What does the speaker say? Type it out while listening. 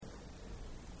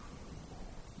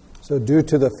So due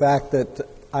to the fact that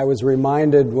I was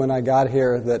reminded when I got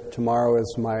here that tomorrow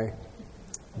is my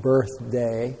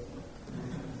birthday,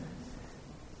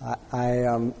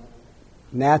 I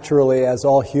naturally, as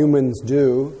all humans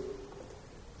do,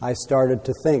 I started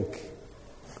to think.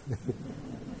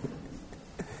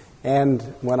 And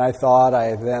when I thought,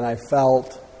 then I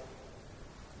felt,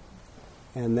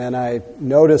 and then I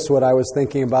noticed what I was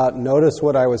thinking about, noticed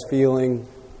what I was feeling,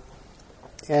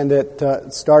 and it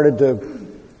started to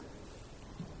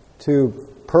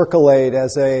percolate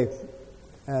as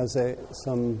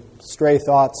some stray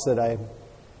thoughts that I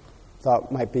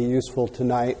thought might be useful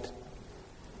tonight.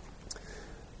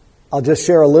 I'll just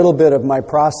share a little bit of my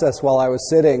process while I was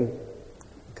sitting,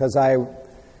 because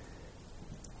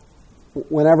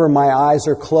whenever my eyes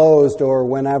are closed or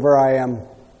whenever I am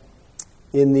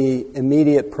in the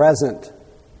immediate present,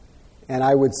 and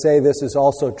I would say this is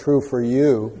also true for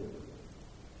you,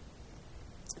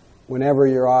 whenever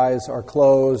your eyes are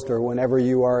closed or whenever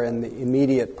you are in the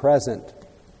immediate present,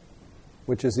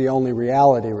 which is the only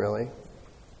reality really.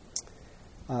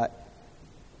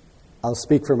 I'll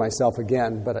speak for myself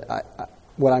again, but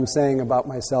what I'm saying about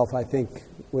myself I think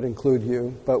would include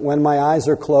you. But when my eyes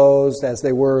are closed, as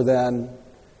they were then,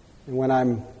 and when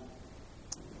I'm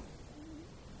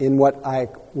in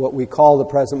what we call the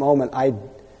present moment, I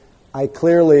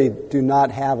clearly do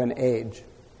not have an age.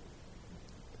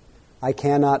 I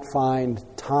cannot find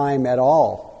time at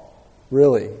all,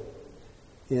 really,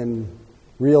 in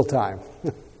real time,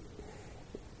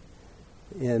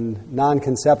 in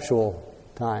non-conceptual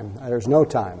time. There's no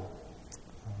time.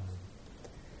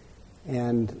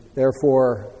 And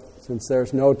therefore, since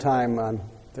there's no time,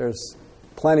 there's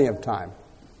plenty of time.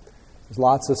 There's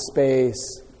lots of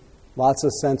space, lots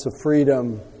of sense of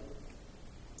freedom.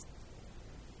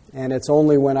 And it's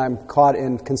only when I'm caught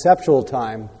in conceptual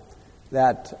time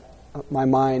that my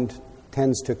mind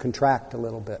tends to contract a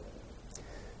little bit.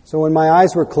 So when my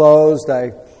eyes were closed,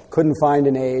 I couldn't find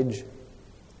an age.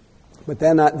 But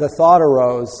then the thought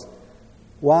arose,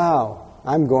 wow,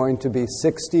 I'm going to be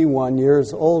 61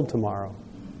 years old tomorrow.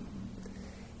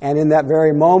 And in that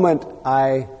very moment,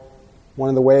 one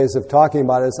of the ways of talking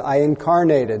about it is I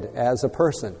incarnated as a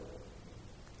person.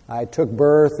 I took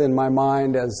birth in my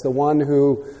mind as the one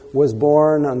who was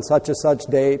born on such and such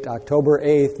date, October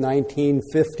 8th,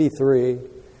 1953.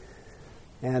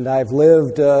 And I've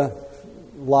lived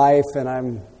life,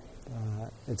 and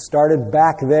it started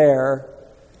back there,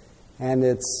 and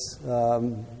it's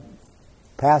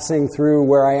passing through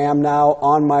where I am now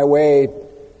on my way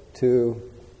to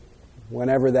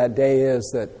whenever that day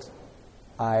is that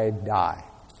I die.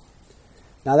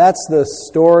 Now that's the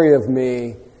story of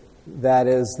me. That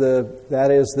is the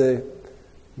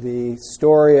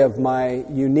story of my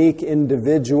unique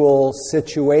individual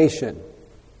situation.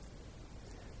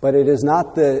 But it is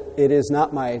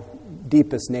not my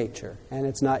deepest nature, and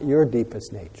it's not your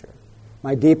deepest nature.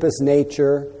 My deepest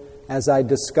nature, as I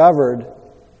discovered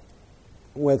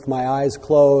with my eyes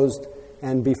closed,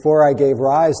 and before I gave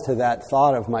rise to that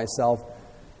thought of myself,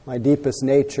 my deepest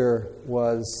nature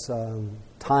was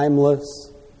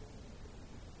timeless,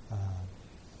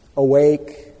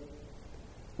 awake,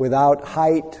 without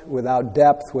height, without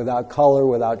depth, without color,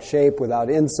 without shape, without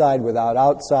inside, without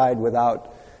outside,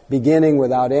 without beginning,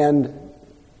 without end,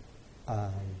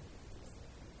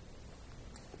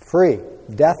 free,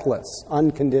 deathless,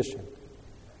 unconditioned.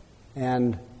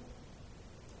 And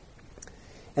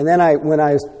then when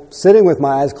I was sitting with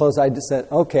my eyes closed, I just said,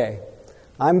 okay,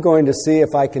 I'm going to see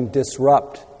if I can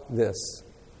disrupt this.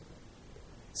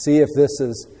 See if this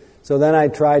is... So then I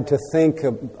tried to think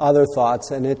of other thoughts,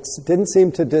 and it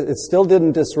still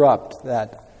didn't disrupt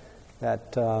that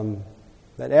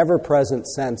ever-present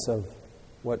sense of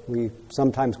what we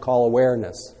sometimes call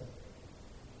awareness.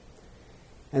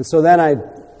 And so then I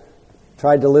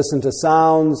tried to listen to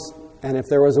sounds, and if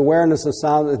there was awareness of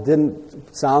sound,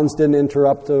 sounds didn't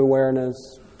interrupt the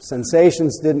awareness.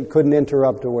 Sensations couldn't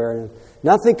interrupt awareness.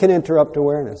 Nothing can interrupt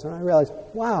awareness. And I realized,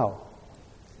 wow,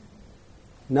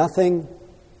 nothing.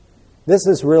 This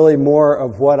is really more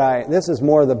of this is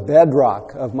more the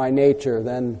bedrock of my nature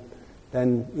than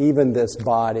even this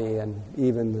body and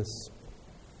even this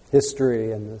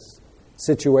history and this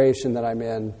situation that I'm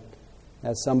in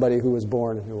as somebody who was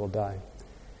born and who will die.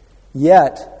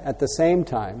 Yet, at the same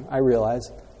time, I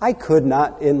realized I could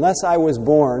not, unless I was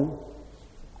born,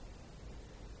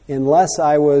 unless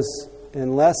I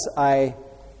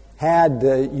had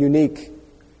the unique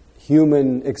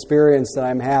human experience that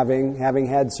I'm having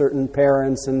had certain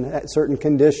parents and certain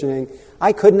conditioning,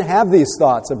 I couldn't have these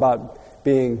thoughts about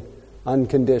being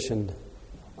unconditioned,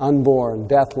 unborn,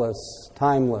 deathless,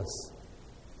 timeless.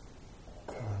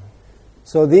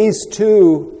 So these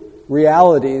two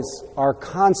realities are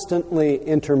constantly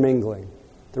intermingling.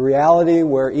 The reality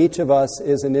where each of us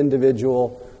is an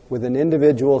individual with an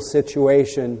individual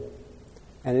situation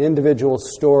and an individual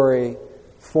story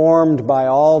formed by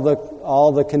all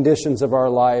the conditions of our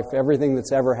life, everything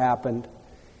that's ever happened,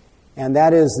 and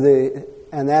that's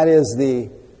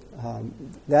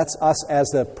us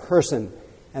as a person,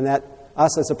 and that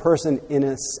us as a person in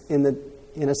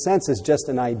a sense is just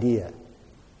an idea,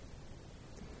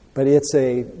 but it's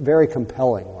a very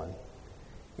compelling one,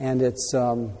 and it's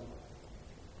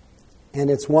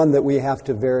one that we have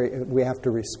to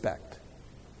respect,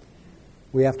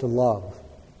 we have to love.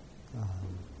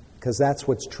 Because that's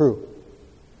what's true.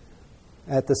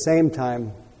 At the same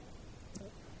time,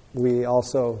 we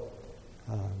also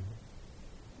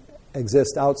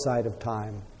exist outside of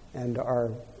time and are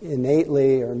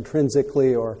innately or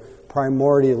intrinsically or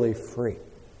primordially free.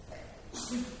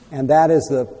 And that is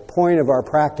the point of our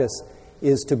practice,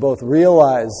 is to both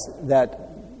realize that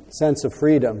sense of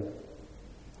freedom,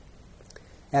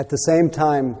 at the same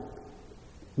time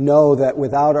know that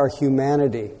without our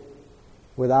humanity,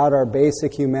 without our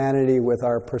basic humanity, with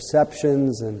our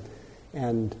perceptions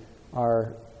and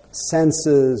our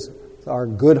senses, our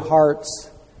good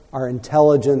hearts, our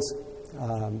intelligence,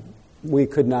 we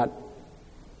couldn't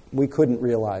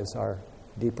realize our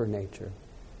deeper nature.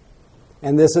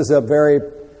 And this is a very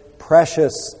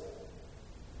precious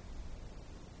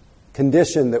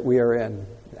condition that we are in.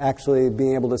 Actually,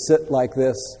 being able to sit like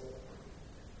this,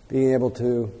 being able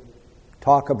to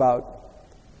talk about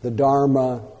the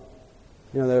Dharma.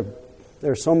 You know,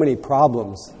 there are so many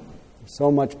problems,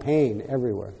 so much pain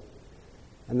everywhere.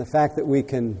 And the fact that we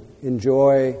can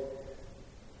enjoy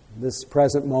this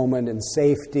present moment in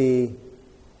safety,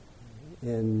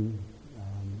 in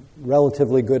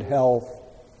relatively good health,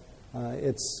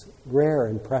 it's rare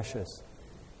and precious.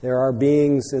 There are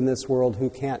beings in this world who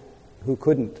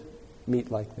couldn't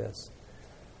meet like this.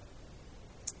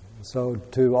 So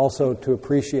to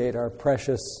appreciate our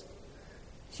precious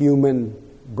human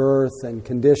birth and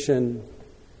condition,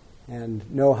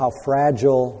 and know how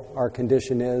fragile our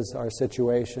condition is, our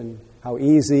situation, how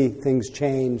easy things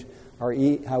change,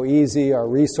 how easy our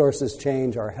resources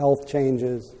change, our health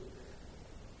changes,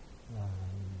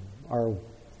 our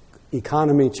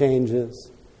economy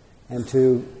changes, and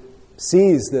to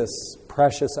seize this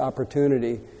precious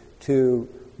opportunity to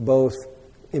both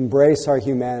embrace our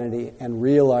humanity and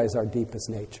realize our deepest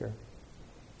nature.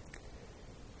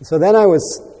 So then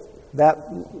that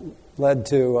led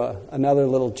to another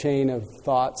little chain of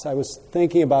thoughts. I was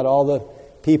thinking about all the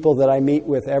people that I meet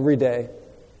with every day,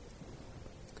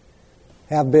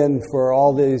 have been for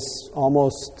all these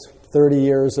almost 30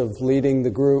 years of leading the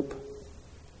group.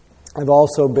 I've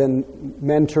also been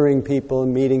mentoring people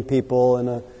and meeting people in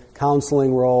a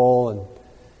counseling role,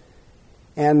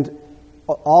 and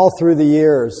all through the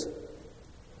years,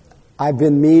 I've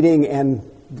been meeting and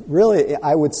really,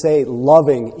 I would say,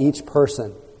 loving each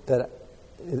person. That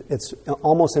it's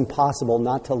almost impossible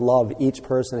not to love each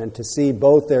person and to see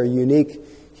both their unique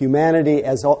humanity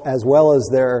as well as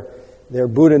their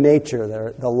Buddha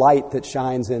nature, the light that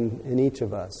shines in each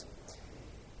of us.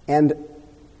 And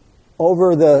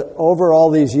over all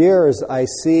these years, I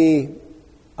see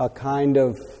a kind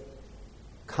of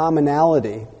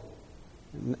commonality.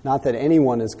 Not that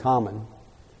anyone is common,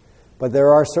 but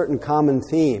there are certain common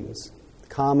themes,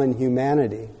 common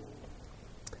humanity.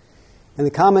 And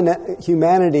the common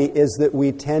humanity is that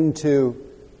we tend to,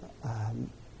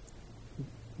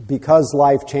 because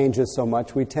life changes so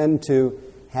much, we tend to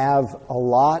have a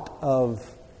lot of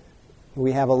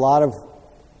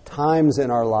times in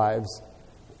our lives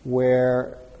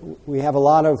where we have a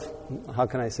lot of, how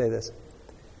can I say this?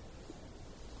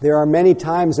 There are many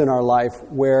times in our life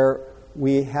where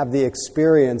we have the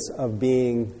experience of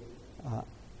being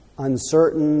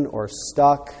uncertain or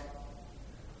stuck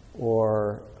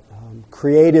or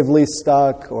creatively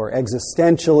stuck or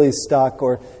existentially stuck,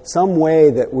 or some way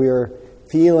that we're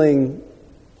feeling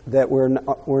that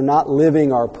we're not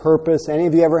living our purpose. Any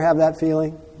of you ever have that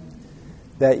feeling?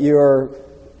 That your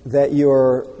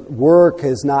work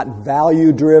is not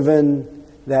value driven,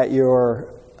 that you're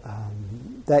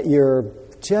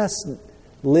just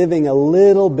living a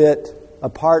little bit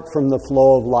apart from the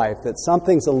flow of life, that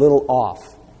something's a little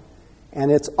off.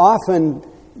 And it's often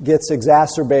gets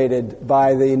exacerbated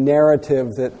by the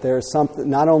narrative that there's something,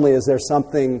 not only is there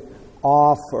something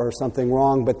off or something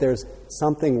wrong, but there's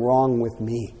something wrong with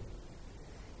me.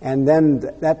 And then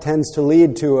that tends to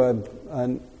lead to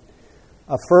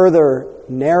a further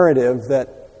narrative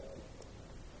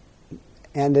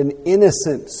and an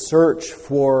innocent search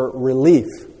for relief.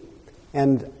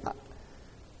 And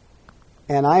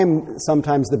And I'm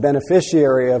sometimes the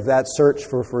beneficiary of that search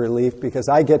for relief because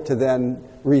I get to then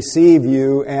receive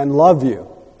you and love you.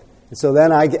 And so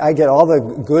then I get all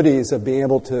the goodies of being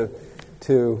able to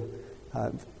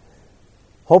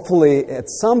hopefully at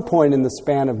some point in the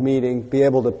span of meeting be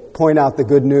able to point out the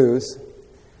good news,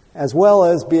 as well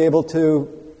as be able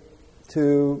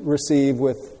to receive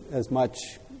with as much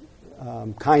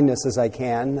kindness as I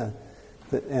can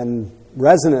and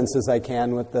resonance as I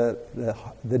can with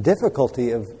the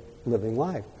difficulty of living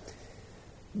life.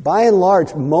 By and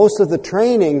large, most of the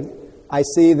training I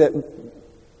see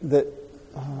that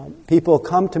people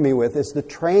come to me with is the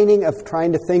training of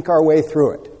trying to think our way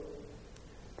through it,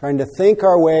 trying to think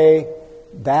our way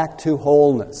back to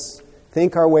wholeness,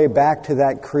 think our way back to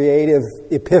that creative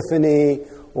epiphany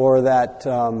or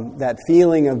that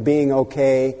feeling of being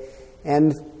okay.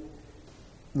 And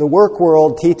the work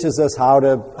world teaches us how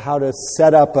to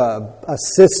set up a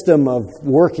system of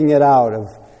working it out.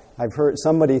 I've heard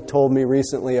somebody told me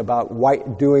recently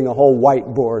about doing a whole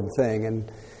whiteboard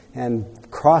thing and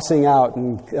crossing out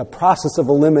and a process of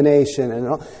elimination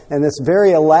and this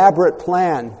very elaborate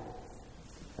plan.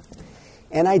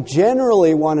 And I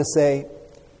generally want to say,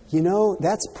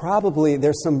 that's probably,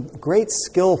 there's some great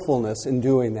skillfulness in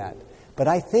doing that. But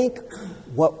I think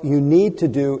what you need to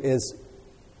do is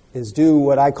do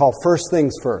what I call first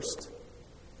things first.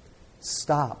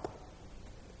 Stop.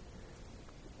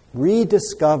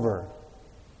 Rediscover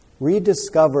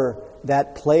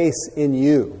that place in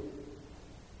you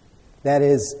that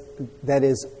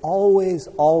is always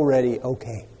already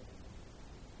okay.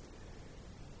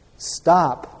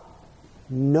 Stop.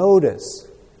 Notice.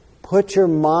 Put your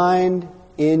mind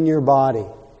in your body.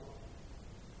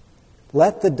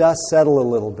 Let the dust settle a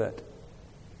little bit.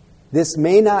 This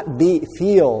may not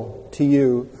feel to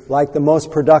you like the most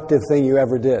productive thing you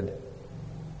ever did.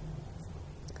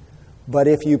 But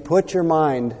if you put your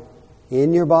mind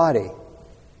in your body,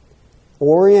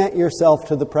 orient yourself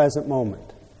to the present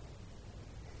moment,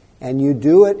 and you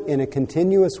do it in a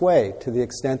continuous way to the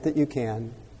extent that you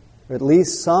can, or at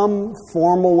least some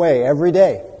formal way every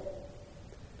day,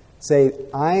 say,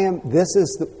 this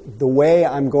is the way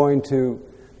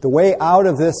the way out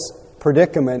of this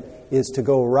predicament is to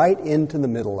go right into the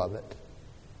middle of it,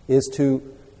 is to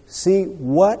see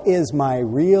what is my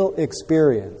real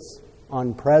experience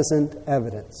on present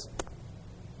evidence.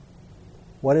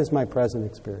 What is my present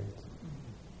experience?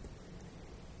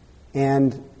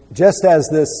 And just as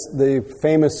the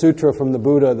famous sutra from the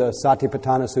Buddha, the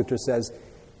Satipatthana Sutra, says,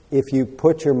 if you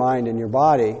put your mind in your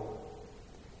body,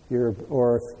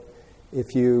 or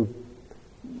if you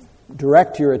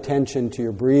direct your attention to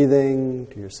your breathing,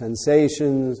 to your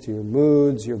sensations, to your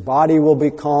moods, your body will be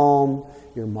calm,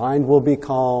 your mind will be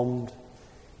calmed,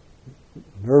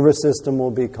 nervous system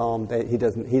will be calmed. He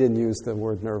didn't use the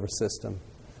word nervous system.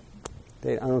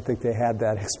 I don't think they had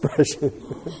that expression.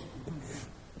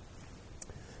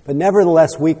 But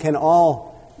nevertheless, we can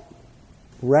all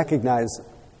recognize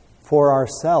for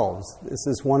ourselves. This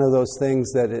is one of those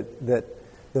things that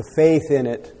the faith in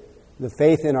it, the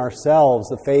faith in ourselves,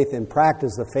 the faith in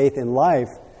practice, the faith in life,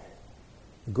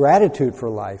 gratitude for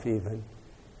life even,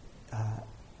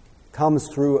 comes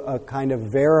through a kind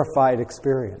of verified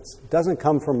experience. It doesn't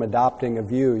come from adopting a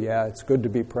view, it's good to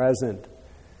be present.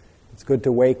 It's good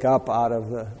to wake up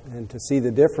and to see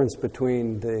the difference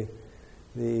between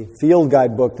the field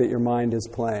guide book that your mind is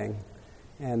playing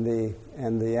and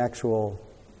the actual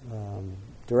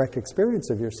direct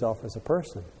experience of yourself as a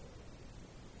person.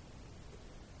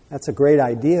 That's a great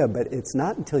idea, but it's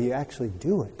not until you actually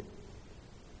do it.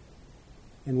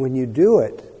 And when you do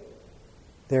it,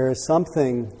 there is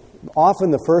something,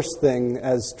 often the first thing,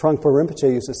 as Trungpa Rinpoche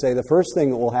used to say, the first thing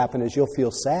that will happen is you'll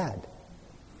feel sad.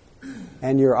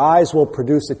 And your eyes will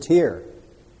produce a tear.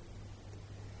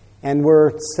 And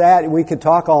we're sad. We could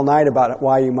talk all night about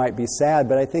why you might be sad,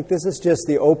 but I think this is just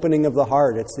the opening of the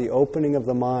heart. It's the opening of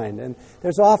the mind. And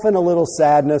there's often a little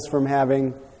sadness from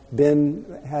having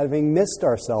missed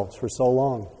ourselves for so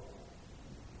long.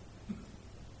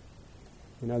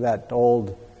 You know that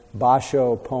old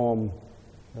Basho poem,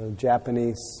 a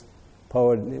Japanese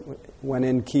poet, when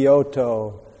in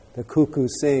Kyoto, the cuckoo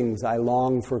sings, I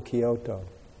long for Kyoto.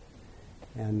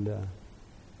 And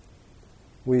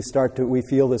we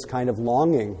feel this kind of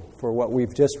longing for what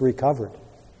we've just recovered.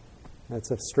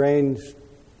 That's a strange,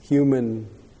 human,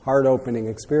 heart-opening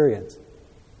experience.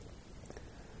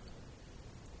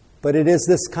 But it is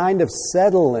this kind of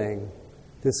settling,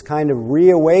 this kind of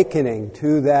reawakening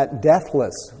to that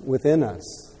deathless within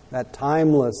us, that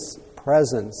timeless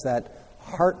presence, that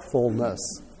heartfulness,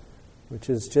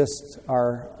 which is just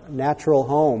our natural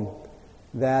home,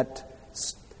 that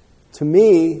to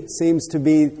me, seems to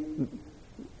be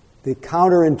the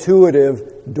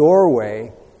counterintuitive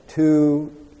doorway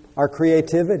to our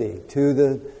creativity,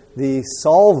 to the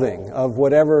solving of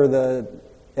whatever the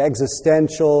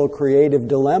existential, creative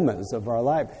dilemmas of our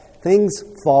life. Things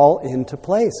fall into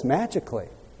place magically.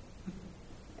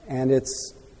 And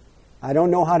I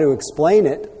don't know how to explain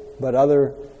it, but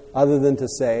other than to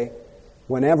say,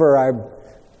 whenever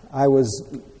I was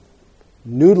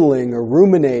noodling or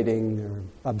ruminating or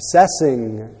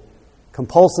obsessing,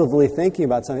 compulsively thinking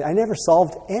about something, I never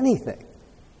solved anything.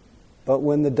 But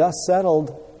when the dust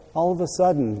settled, all of a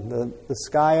sudden the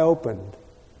sky opened.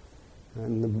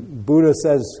 And the Buddha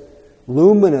says,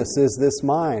 luminous is this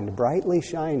mind, brightly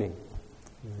shining.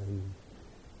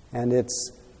 And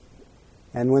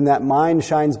when that mind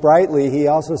shines brightly, he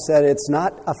also said it's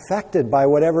not affected by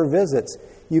whatever visits.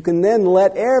 You can then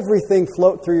let everything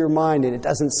float through your mind and it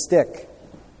doesn't stick.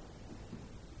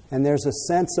 And there's a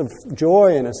sense of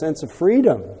joy and a sense of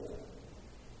freedom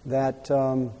that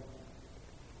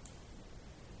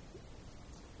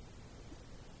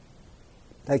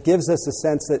gives us a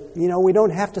sense that, we don't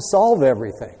have to solve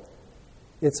everything.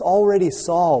 It's already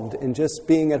solved in just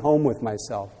being at home with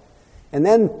myself. And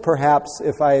then perhaps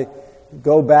if I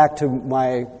go back to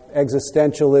my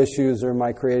existential issues or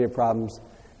my creative problems,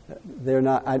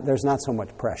 there's not so much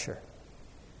pressure.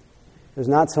 There's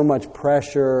not so much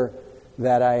pressure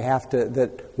that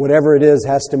that whatever it is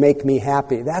has to make me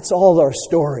happy. That's all our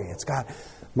story.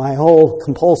 My whole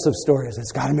compulsive story is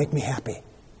it's got to make me happy.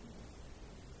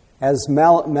 As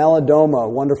Malidoma, a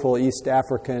wonderful East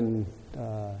African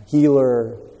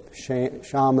healer,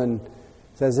 shaman,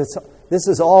 says, this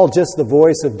is all just the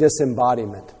voice of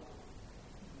disembodiment.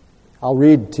 I'll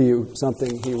read to you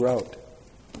something he wrote.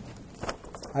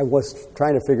 I was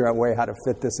trying to figure out a way how to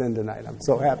fit this in tonight. I'm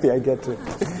so happy I get to.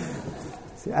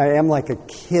 See, I am like a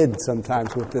kid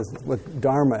sometimes with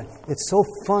Dharma. It's so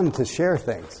fun to share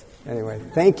things. Anyway,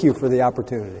 thank you for the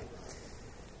opportunity.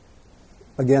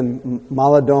 Again,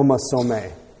 Malidoma Some.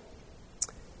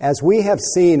 As we have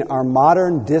seen, our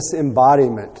modern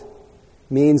disembodiment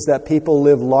means that people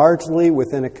live largely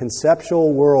within a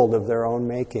conceptual world of their own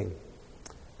making,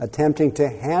 attempting to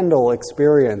handle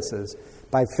experiences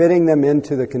by fitting them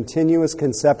into the continuous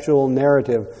conceptual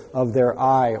narrative of their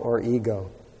I or ego.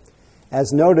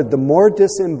 As noted, the more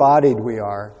disembodied we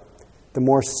are, the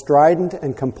more strident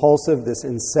and compulsive this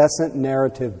incessant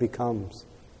narrative becomes.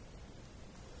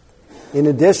 In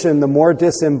addition, the more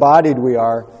disembodied we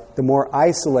are, the more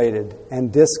isolated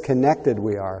and disconnected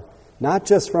we are, not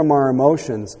just from our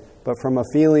emotions, but from a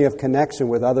feeling of connection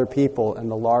with other people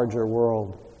and the larger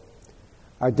world.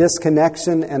 Our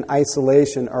disconnection and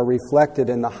isolation are reflected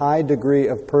in the high degree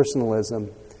of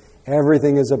personalism.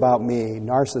 Everything is about me,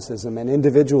 narcissism, and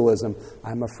individualism.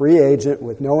 I'm a free agent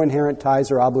with no inherent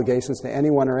ties or obligations to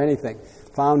anyone or anything,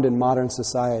 found in modern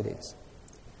societies.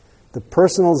 The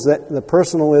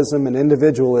personalism and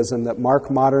individualism that mark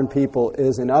modern people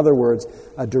is, in other words,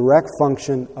 a direct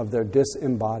function of their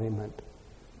disembodiment.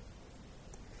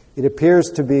 It appears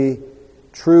to be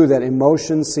true that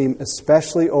emotions seem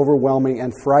especially overwhelming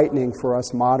and frightening for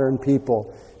us modern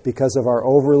people because of our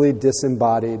overly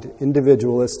disembodied,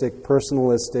 individualistic,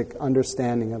 personalistic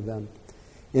understanding of them.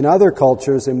 In other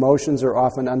cultures, emotions are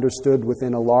often understood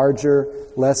within a larger,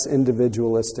 less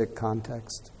individualistic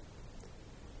context.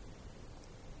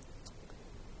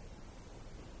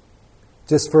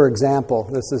 Just for example,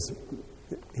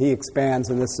 he expands,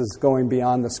 and this is going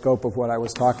beyond the scope of what I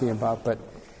was talking about, but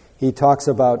he talks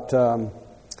about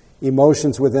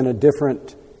emotions within a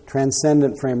different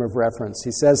transcendent frame of reference.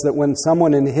 He says that when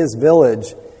someone in his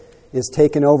village is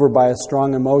taken over by a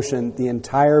strong emotion, the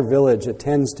entire village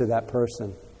attends to that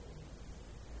person.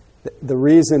 The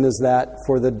reason is that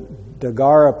for the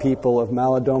Dagara people of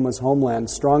Malidoma's homeland,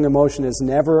 strong emotion is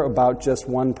never about just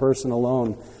one person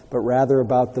alone, but rather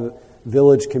about the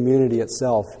village community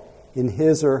itself. In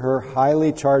his or her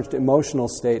highly charged emotional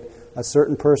state, a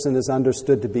certain person is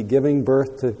understood to be giving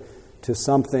birth to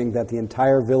something that the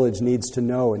entire village needs to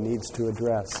know and needs to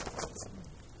address.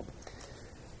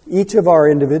 Each of our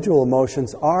individual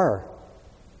emotions are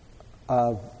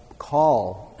a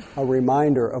call, a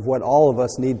reminder of what all of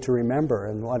us need to remember.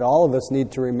 And what all of us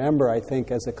need to remember, I think,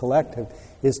 as a collective,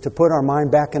 is to put our mind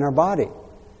back in our body,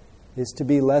 is to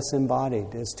be less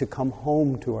embodied, is to come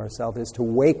home to ourselves, is to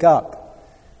wake up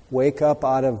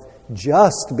out of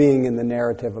just being in the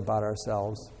narrative about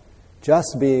ourselves,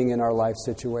 just being in our life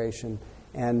situation,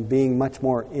 and being much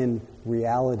more in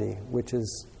reality, which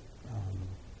is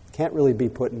can't really be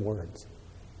put in words,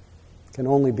 can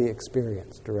only be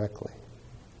experienced directly.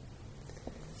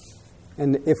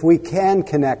 And if we can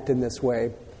connect in this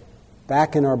way,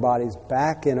 back in our bodies,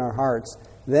 back in our hearts,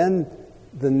 then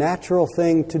the natural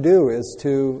thing to do is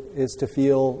to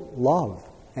feel love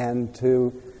and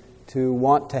to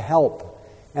want to help.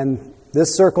 And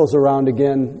this circles around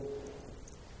again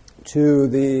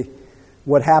to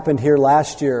what happened here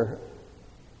last year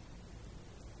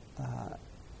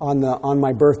on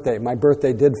my birthday. My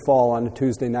birthday did fall on a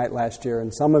Tuesday night last year,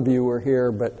 and some of you were here,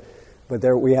 but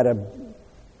there we had a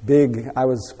big, I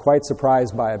was quite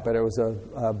surprised by it, but it was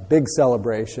a big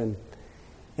celebration.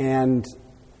 And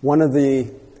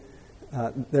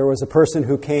there was a person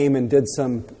who came and did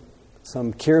some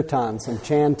kirtan, some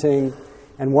chanting,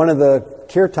 and one of the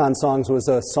kirtan songs was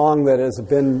a song that has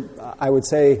been, I would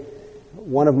say,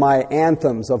 one of my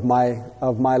anthems of my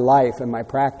life and my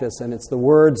practice, and it's the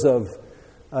words of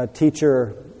a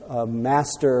teacher, a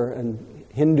master, and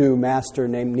Hindu master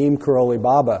named Neem Karoli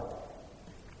Baba.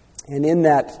 And in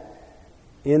that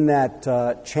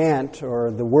chant,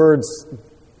 or the words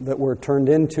that were turned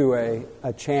into a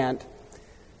chant,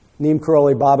 Neem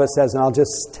Karoli Baba says, and I'll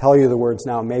just tell you the words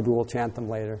now, maybe we'll chant them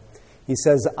later. He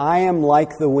says, "I am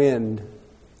like the wind,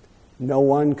 no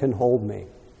one can hold me.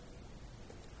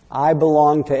 I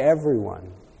belong to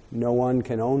everyone, no one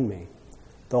can own me.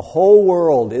 The whole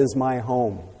world is my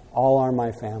home, all are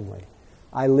my family.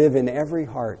 I live in every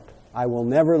heart, I will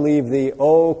never leave thee,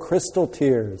 oh crystal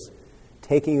tears,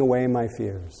 taking away my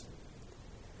fears."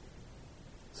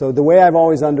 So the way I've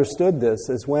always understood this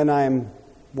is when I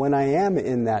am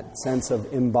in that sense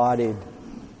of embodied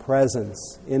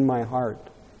presence in my heart,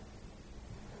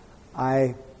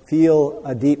 I feel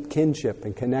a deep kinship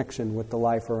and connection with the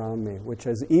life around me, which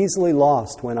is easily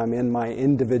lost when I'm in my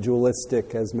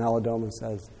individualistic, as Malidoma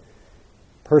says,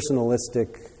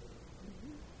 personalistic,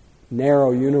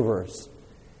 narrow universe.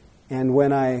 And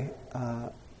when I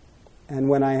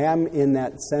am in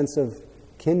that sense of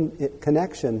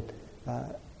connection,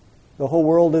 the whole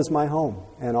world is my home,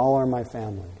 and all are my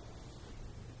family.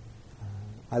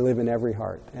 I live in every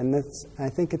heart. And I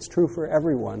think it's true for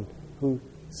everyone who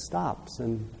stops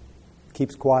and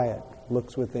keeps quiet,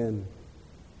 looks within,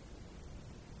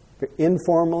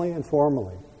 informally and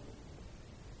formally.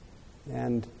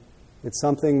 And it's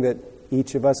something that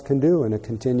each of us can do in a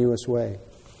continuous way.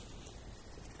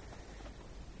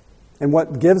 And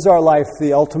what gives our life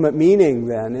the ultimate meaning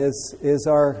then is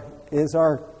our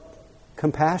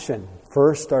compassion.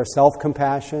 First, our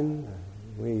self-compassion.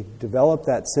 We develop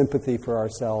that sympathy for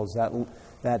ourselves,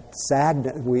 that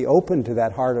sadness. We open to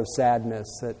that heart of sadness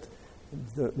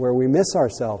where we miss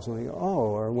ourselves when we go,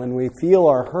 or when we feel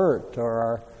our hurt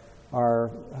or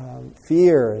our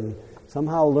fear, and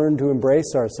somehow learn to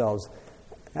embrace ourselves.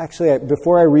 Actually,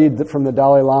 before I read from the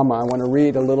Dalai Lama, I want to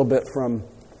read a little bit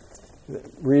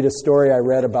read a story I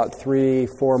read about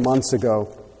 3-4 months ago.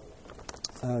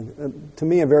 To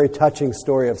me, a very touching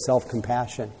story of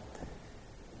self-compassion.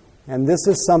 And this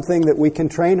is something that we can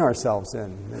train ourselves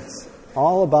in. It's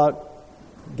all about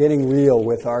getting real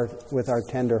with our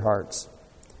tender hearts.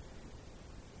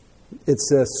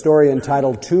 It's a story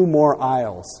entitled 2 More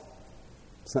Aisles.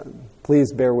 So,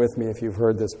 please bear with me if you've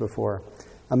heard this before.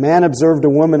 A man observed a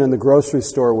woman in the grocery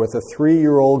store with a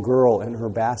 3-year-old girl in her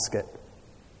basket.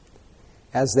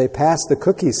 As they passed the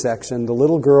cookie section, the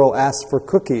little girl asked for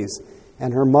cookies,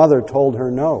 and her mother told her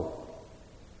no.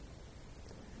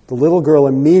 The little girl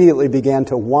immediately began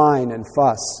to whine and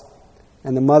fuss,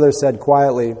 and the mother said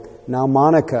quietly, "Now,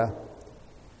 Monica,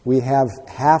 we have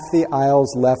half the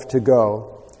aisles left to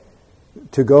go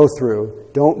through.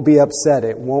 Don't be upset,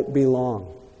 it won't be long."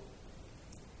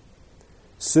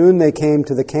 Soon they came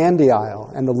to the candy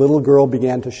aisle, and the little girl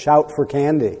began to shout for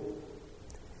candy.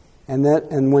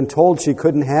 And when told she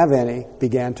couldn't have any,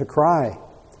 began to cry.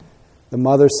 The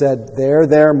mother said,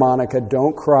 There, Monica,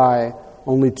 don't cry.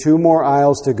 Only 2 more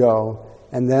aisles to go,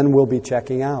 and then we'll be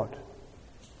checking out."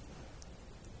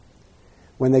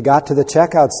 When they got to the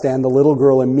checkout stand, the little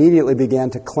girl immediately began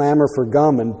to clamor for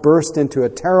gum and burst into a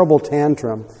terrible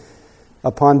tantrum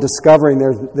upon discovering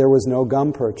there was no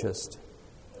gum purchased.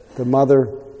 The mother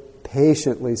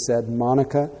patiently said,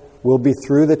 "Monica, we'll be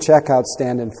through the checkout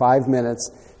stand in 5 minutes,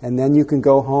 and then you can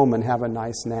go home and have a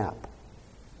nice nap."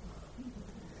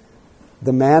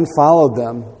 The man followed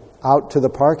them out to the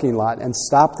parking lot and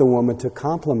stopped the woman to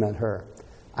compliment her.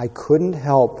 "I couldn't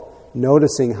help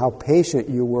noticing how patient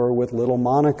you were with little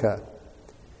Monica,"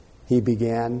 he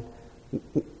began,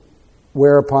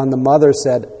 whereupon the mother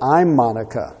said, "I'm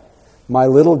Monica. My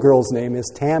little girl's name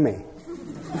is Tammy."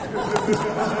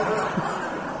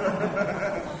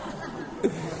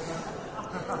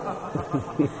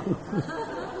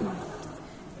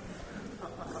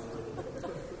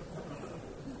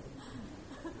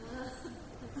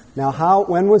 Now,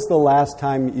 when was the last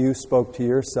time you spoke to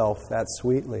yourself that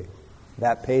sweetly,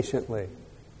 that patiently?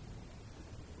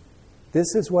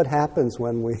 This is what happens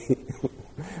when we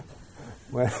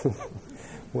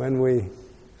when we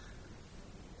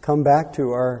come back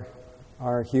to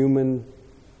our human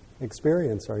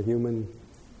experience, our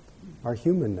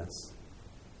humanness.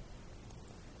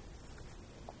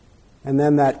 And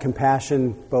then that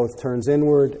compassion both turns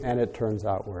inward and it turns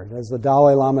outward. As the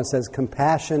Dalai Lama says,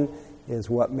 compassion is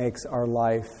what makes our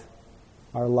lives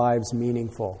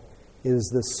meaningful. It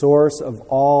is the source of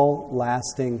all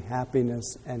lasting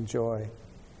happiness and joy.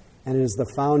 And it is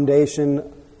the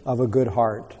foundation of a good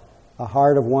heart, a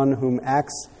heart of one whom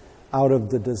acts out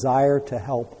of the desire to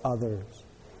help others.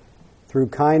 Through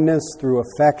kindness, through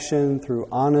affection, through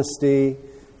honesty,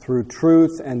 through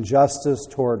truth and justice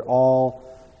toward all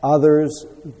others,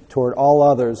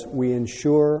 we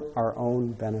ensure our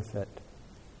own benefit.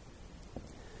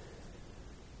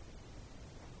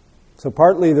 So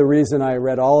partly the reason I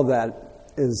read all of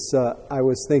that is I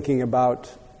was thinking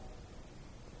about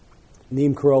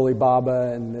Neem Karoli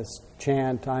Baba and this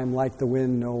chant, I'm like the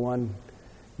wind, no one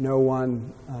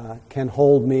can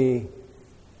hold me.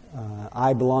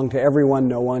 I belong to everyone,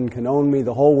 no one can own me.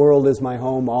 The whole world is my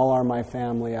home, all are my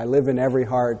family. I live in every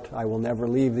heart, I will never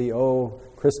leave thee. Oh,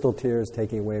 crystal tears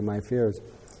taking away my fears.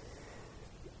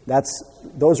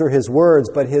 Those are his words,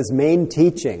 but his main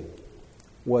teaching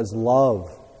was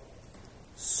love,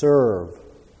 serve,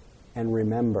 and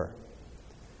remember.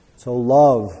 So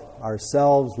love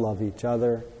ourselves, love each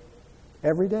other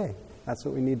every day. That's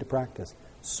what we need to practice.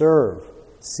 Serve.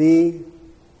 See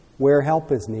where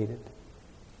help is needed.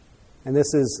 And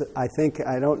this is,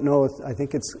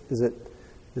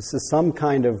 this is some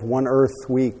kind of One Earth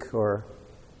Week, or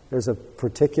there's a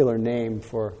particular name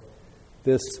for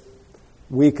this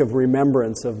week of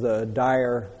remembrance of the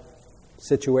dire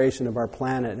situation of our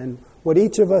planet and what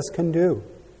each of us can do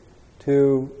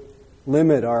to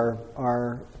limit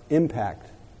our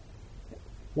impact.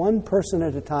 One person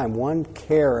at a time, one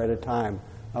care at a time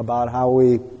about how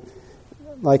we,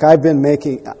 like I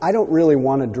don't really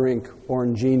want to drink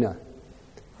Orangina.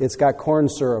 It's got corn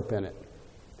syrup in it.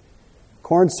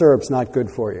 Corn syrup's not good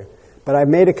for you. But I've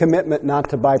made a commitment not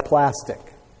to buy plastic.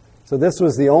 So this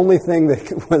was the only thing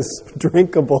that was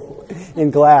drinkable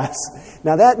in glass.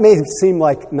 Now that may seem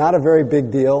like not a very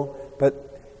big deal, but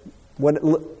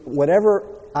whatever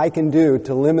I can do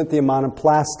to limit the amount of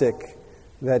plastic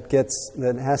that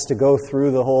has to go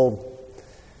through the whole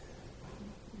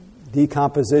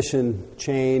decomposition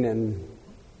chain and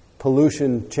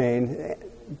pollution chain,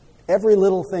 every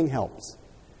little thing helps.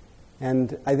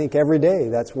 And I think every day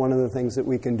that's one of the things that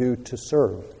we can do to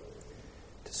serve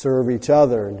each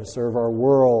other and to serve our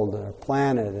world, our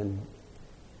planet,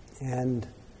 and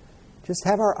just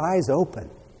have our eyes open.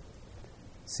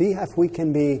 See if we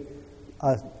can be,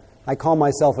 I call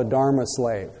myself a Dharma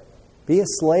slave. Be a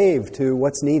slave to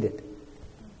what's needed.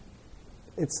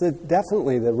 It's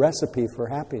definitely the recipe for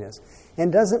happiness.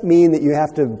 And doesn't mean that you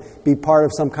have to be part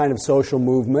of some kind of social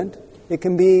movement. It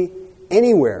can be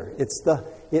anywhere. If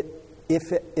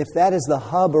that is the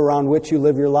hub around which you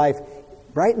live your life,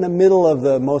 right in the middle of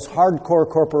the most hardcore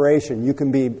corporation, you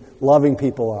can be loving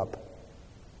people up,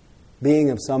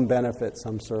 being of some benefit,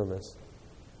 some service.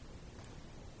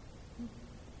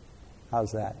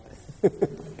 How's that?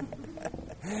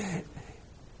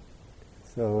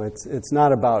 So it's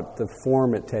not about the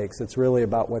form it takes. It's really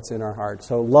about what's in our heart.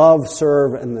 So love,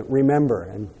 serve, and remember.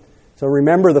 And so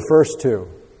remember the first two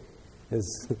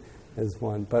is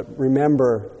one. But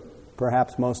remember,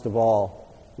 perhaps most of all,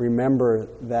 remember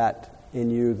that in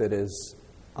you that is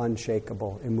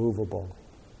unshakable, immovable,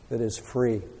 that is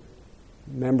free.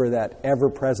 Remember that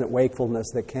ever-present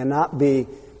wakefulness that cannot be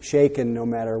shaken no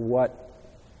matter what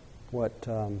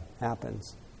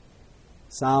happens.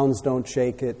 Sounds don't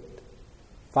shake it.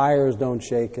 Fires don't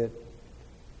shake it.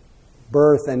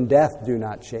 Birth and death do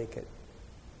not shake it.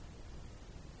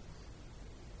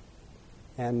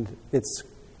 And it's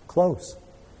close.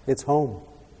 It's home.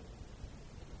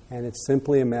 And it's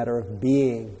simply a matter of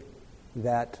being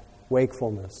that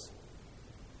wakefulness.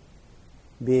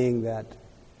 Being that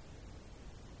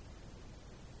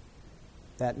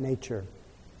nature,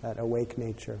 that awake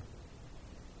nature.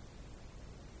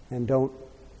 And don't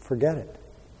forget it.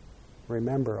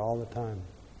 Remember all the time.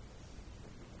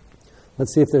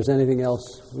 Let's see if there's anything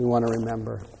else we want to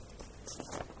remember.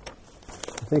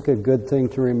 I think a good thing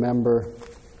to remember.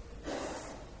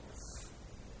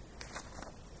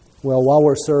 Well, while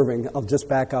we're serving, I'll just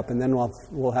back up, and then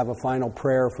we'll have a final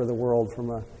prayer for the world from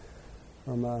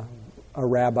a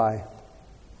rabbi.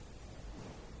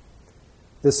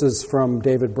 This is from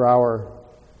David Brower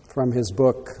from his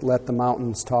book, Let the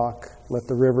Mountains Talk, Let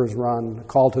the Rivers Run, a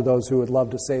call to those who would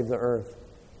love to save the earth.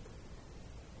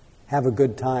 Have a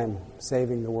good time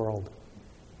saving the world.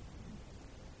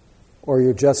 Or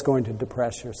you're just going to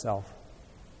depress yourself.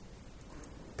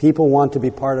 People want to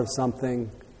be part of something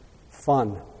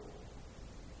fun.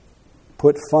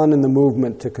 Put fun in the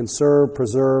movement to conserve,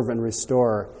 preserve, and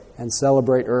restore, and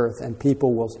celebrate Earth, and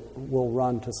people will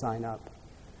run to sign up.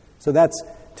 So that's,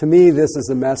 to me, this is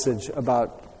a message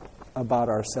about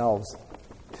ourselves,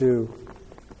 to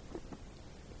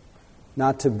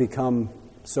not to become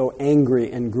so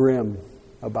angry and grim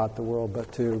about the world,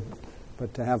 but to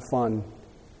have fun,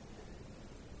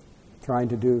 trying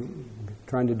to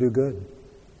do good.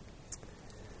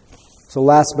 So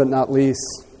last but not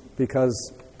least,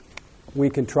 because we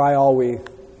can try all we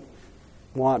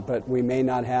want, but we may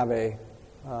not have a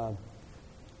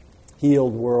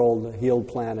healed world, a healed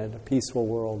planet, a peaceful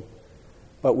world,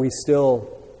 but we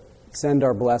still send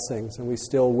our blessings and we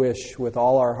still wish with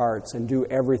all our hearts and do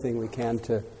everything we can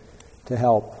to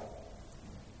help.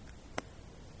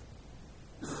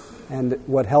 And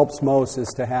what helps most is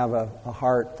to have a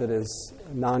heart that is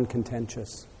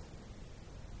non-contentious,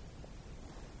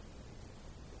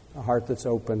 a heart that's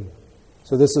open.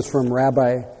 So this is from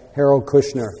Rabbi Harold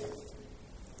Kushner,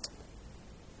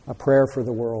 a prayer for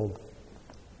the world.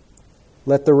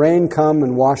 Let the rain come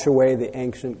and wash away the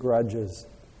ancient grudges,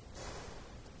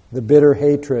 the bitter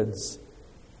hatreds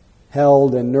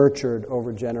held and nurtured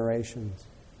over generations.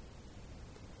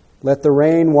 Let the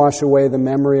rain wash away the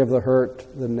memory of the hurt,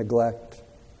 the neglect.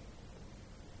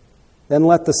 Then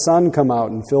let the sun come out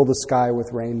and fill the sky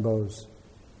with rainbows.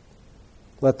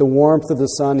 Let the warmth of the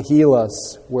sun heal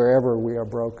us wherever we are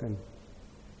broken.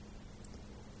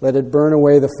 Let it burn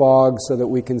away the fog so that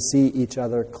we can see each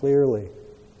other clearly,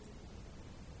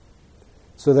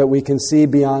 so that we can see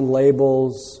beyond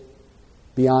labels,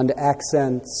 beyond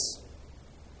accents,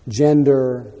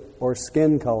 gender, or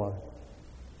skin color.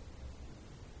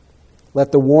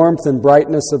 Let the warmth and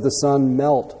brightness of the sun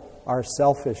melt our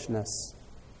selfishness,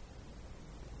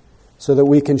 so that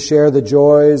we can share the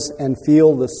joys and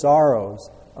feel the sorrows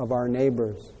of our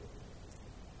neighbors.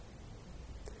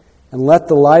 And let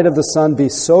the light of the sun be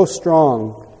so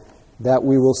strong that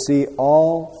we will see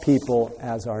all people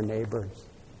as our neighbors.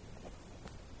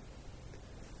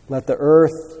 Let the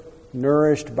earth,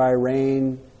 nourished by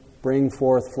rain, bring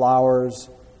forth flowers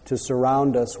to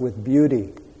surround us with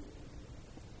beauty.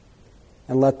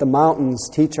 And let the mountains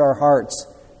teach our hearts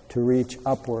to reach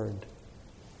upward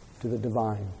to the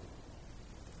divine.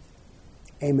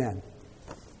 Amen.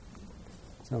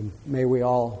 So may we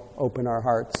all open our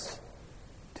hearts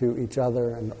to each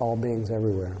other and all beings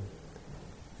everywhere.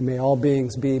 And may all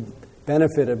beings be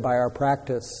benefited by our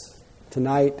practice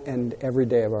tonight and every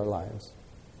day of our lives.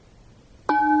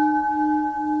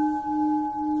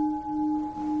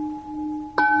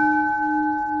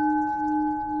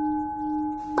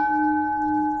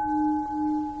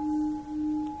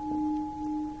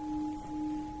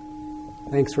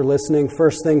 Thanks for listening.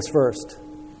 First things first,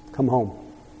 come home.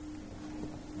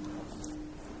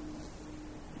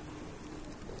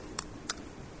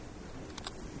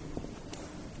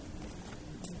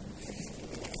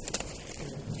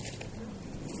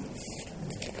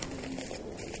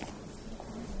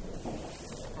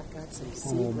 I've got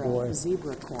some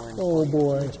zebra corn. Oh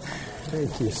boy,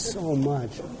 thank you so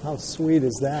much. How sweet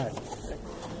is that?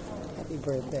 Happy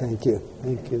birthday. Thank you.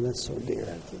 Thank you. That's so dear.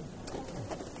 Thank you.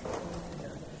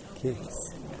 Okay.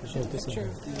 Picture.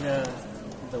 Yeah,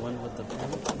 the one with the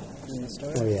pen in the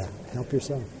store. Oh yeah, help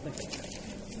yourself.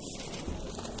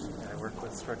 I work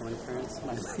with struggling parents.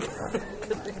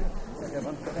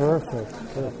 Perfect.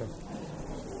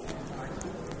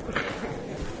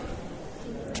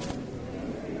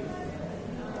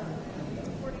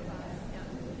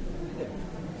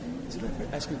 Is it okay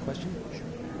to ask you a question? Sure.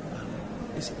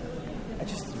 I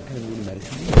just kind of need to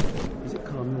meditate. Is it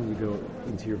common when you go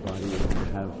into your body and you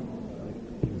have like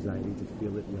anxiety to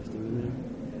feel it resting in there?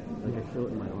 Like I feel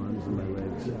it in my arms and my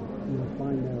legs. Yeah, you'll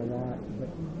find that a lot, but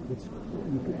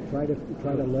you could try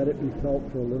to let it be felt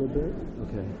for a little bit.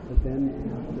 Okay. But then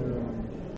after